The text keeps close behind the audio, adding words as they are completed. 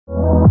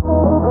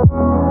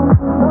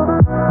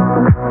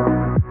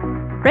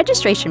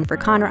Registration for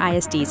Conner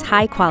ISD's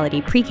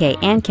high-quality pre-K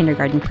and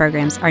kindergarten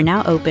programs are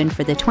now open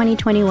for the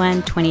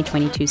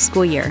 2021-2022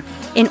 school year.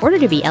 In order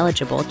to be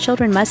eligible,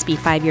 children must be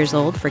 5 years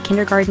old for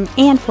kindergarten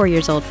and 4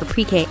 years old for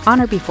pre-K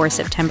on or before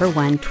September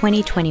 1,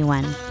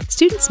 2021.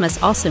 Students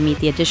must also meet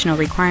the additional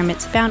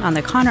requirements found on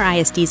the Conner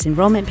ISD's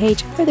enrollment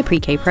page for the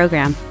pre-K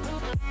program.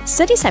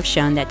 Studies have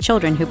shown that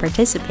children who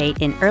participate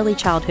in early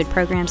childhood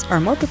programs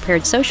are more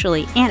prepared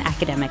socially and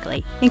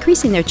academically,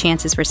 increasing their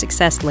chances for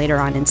success later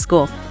on in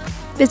school.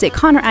 Visit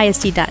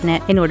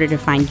ConnerISD.net in order to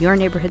find your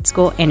neighborhood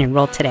school and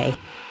enroll today.